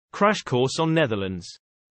Crash course on Netherlands.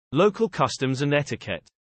 Local customs and etiquette.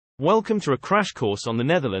 Welcome to a crash course on the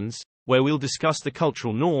Netherlands, where we'll discuss the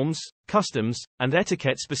cultural norms, customs, and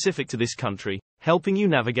etiquette specific to this country, helping you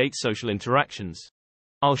navigate social interactions.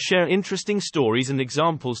 I'll share interesting stories and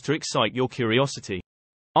examples to excite your curiosity.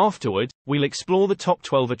 Afterward, we'll explore the top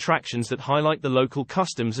 12 attractions that highlight the local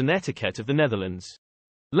customs and etiquette of the Netherlands.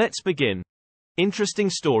 Let's begin.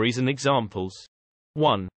 Interesting stories and examples.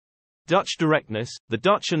 1. Dutch directness. The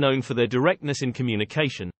Dutch are known for their directness in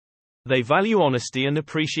communication. They value honesty and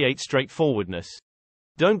appreciate straightforwardness.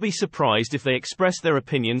 Don't be surprised if they express their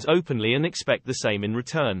opinions openly and expect the same in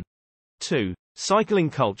return. 2. Cycling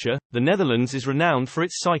culture. The Netherlands is renowned for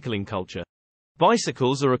its cycling culture.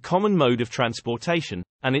 Bicycles are a common mode of transportation,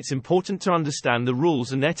 and it's important to understand the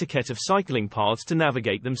rules and etiquette of cycling paths to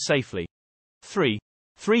navigate them safely. 3.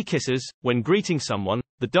 3 kisses. When greeting someone,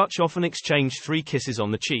 the Dutch often exchange 3 kisses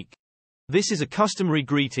on the cheek. This is a customary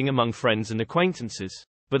greeting among friends and acquaintances,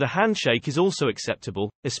 but a handshake is also acceptable,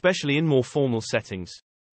 especially in more formal settings.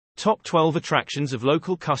 Top 12 attractions of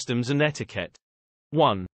local customs and etiquette.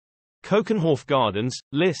 1. Keukenhof Gardens,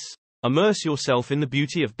 Lis. Immerse yourself in the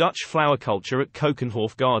beauty of Dutch flower culture at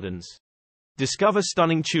Keukenhof Gardens. Discover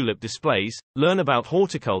stunning tulip displays, learn about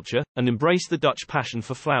horticulture, and embrace the Dutch passion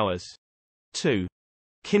for flowers. 2.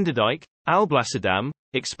 Kinderdijk, Alblasserdam.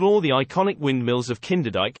 Explore the iconic windmills of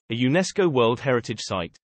Kinderdijk, a UNESCO World Heritage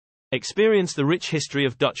Site. Experience the rich history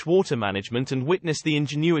of Dutch water management and witness the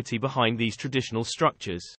ingenuity behind these traditional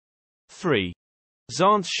structures. 3.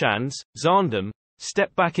 Zaanse Schans, Zaandam.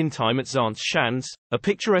 Step back in time at Zaanse Schans, a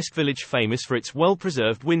picturesque village famous for its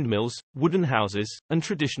well-preserved windmills, wooden houses, and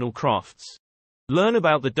traditional crafts. Learn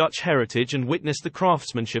about the Dutch heritage and witness the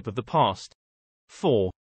craftsmanship of the past.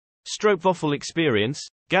 4. Stroopwafel experience,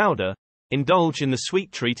 Gouda. Indulge in the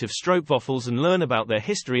sweet treat of stroopwafels and learn about their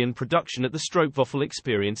history and production at the Stroopwafel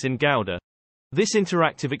experience in Gouda. This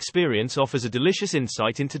interactive experience offers a delicious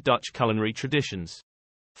insight into Dutch culinary traditions.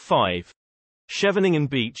 5. Scheveningen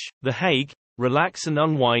Beach, The Hague. Relax and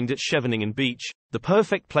unwind at Scheveningen Beach, the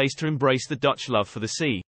perfect place to embrace the Dutch love for the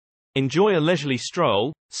sea. Enjoy a leisurely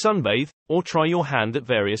stroll, sunbathe, or try your hand at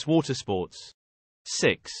various water sports.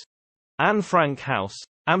 6. Anne Frank House,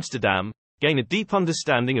 Amsterdam. Gain a deep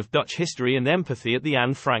understanding of Dutch history and empathy at the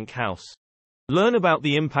Anne Frank House. Learn about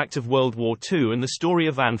the impact of World War II and the story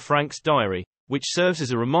of Anne Frank's diary, which serves as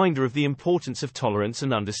a reminder of the importance of tolerance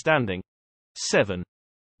and understanding. 7.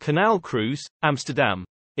 Canal Cruise, Amsterdam.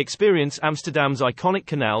 Experience Amsterdam's iconic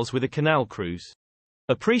canals with a canal cruise.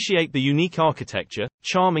 Appreciate the unique architecture,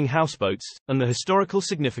 charming houseboats, and the historical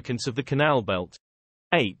significance of the canal belt.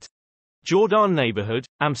 8. Jordaan neighborhood,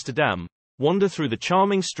 Amsterdam. Wander through the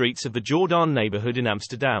charming streets of the Jordaan neighborhood in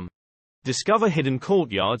Amsterdam. Discover hidden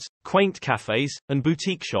courtyards, quaint cafes, and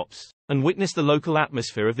boutique shops, and witness the local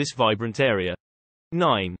atmosphere of this vibrant area.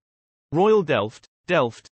 9. Royal Delft,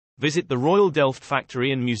 Delft. Visit the Royal Delft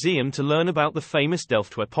factory and museum to learn about the famous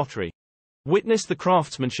Delftware pottery. Witness the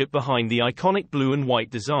craftsmanship behind the iconic blue and white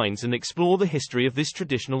designs and explore the history of this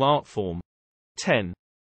traditional art form. 10.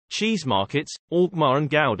 Cheese markets, Alkmaar and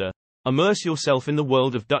Gouda. Immerse yourself in the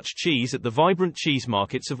world of Dutch cheese at the vibrant cheese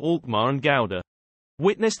markets of Alkmaar and Gouda.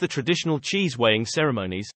 Witness the traditional cheese weighing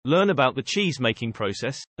ceremonies, learn about the cheese-making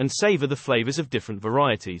process, and savor the flavors of different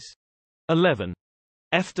varieties. 11.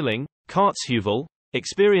 Efteling, Kaatsheuvel.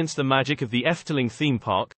 Experience the magic of the Efteling theme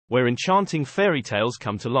park, where enchanting fairy tales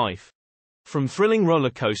come to life. From thrilling roller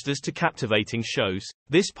coasters to captivating shows,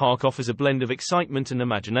 this park offers a blend of excitement and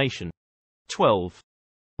imagination. 12.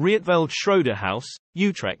 Rietveld Schroeder House,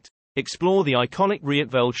 Utrecht. Explore the iconic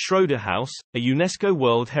Rietveld Schroeder House, a UNESCO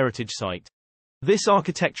World Heritage Site. This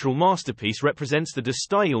architectural masterpiece represents the De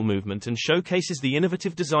Stijl movement and showcases the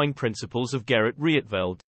innovative design principles of Gerrit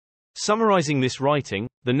Rietveld. Summarizing this writing,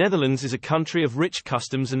 the Netherlands is a country of rich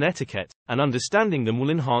customs and etiquette, and understanding them will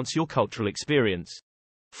enhance your cultural experience.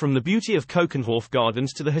 From the beauty of Keukenhof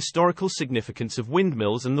Gardens to the historical significance of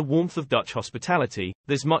windmills and the warmth of Dutch hospitality,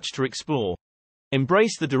 there's much to explore.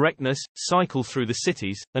 Embrace the directness, cycle through the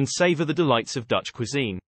cities, and savor the delights of Dutch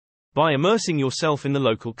cuisine. By immersing yourself in the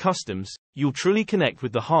local customs, you'll truly connect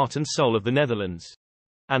with the heart and soul of the Netherlands.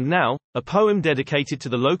 And now, a poem dedicated to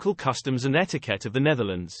the local customs and etiquette of the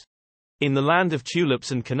Netherlands. In the land of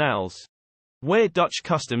tulips and canals, where Dutch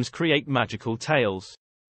customs create magical tales.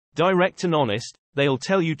 Direct and honest, they'll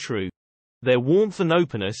tell you true. Their warmth and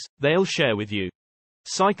openness, they'll share with you.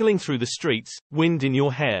 Cycling through the streets, wind in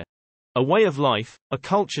your hair. A way of life, a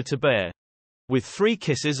culture to bear. With 3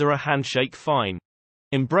 kisses or a handshake fine.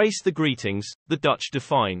 Embrace the greetings, the Dutch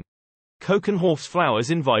define. Keukenhof's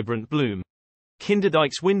flowers in vibrant bloom.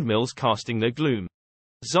 Kinderdijk's windmills casting their gloom.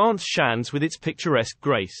 Zant Schanz with its picturesque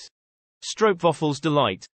grace. Stroopwafel's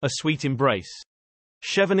delight, a sweet embrace.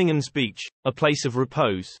 Scheveningen's beach, a place of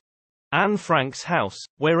repose. Anne Frank's house,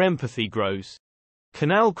 where empathy grows.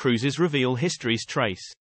 Canal cruises reveal history's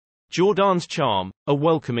trace. Jordan's charm, a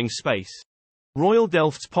welcoming space. Royal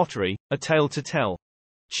Delft's pottery, a tale to tell.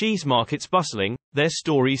 Cheese markets bustling, their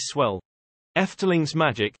stories swell. Efteling's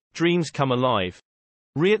magic, dreams come alive.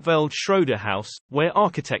 Rietveld Schroeder House, where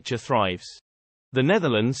architecture thrives. The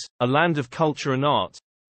Netherlands, a land of culture and art,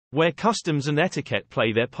 where customs and etiquette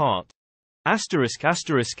play their part.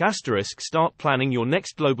 Start planning your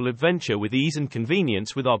next global adventure with ease and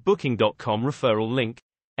convenience with our Booking.com referral link.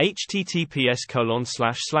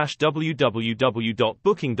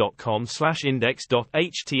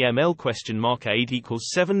 https://www.booking.com/index.html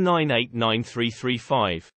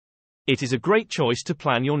 $8=7989335. It is a great choice to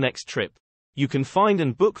plan your next trip. You can find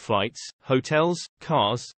and book flights, hotels,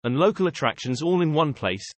 cars, and local attractions all in one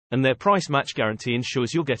place, and their price match guarantee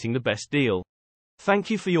ensures you're getting the best deal. Thank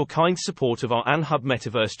you for your kind support of our Anhub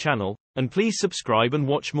Metaverse channel, and please subscribe and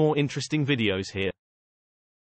watch more interesting videos here.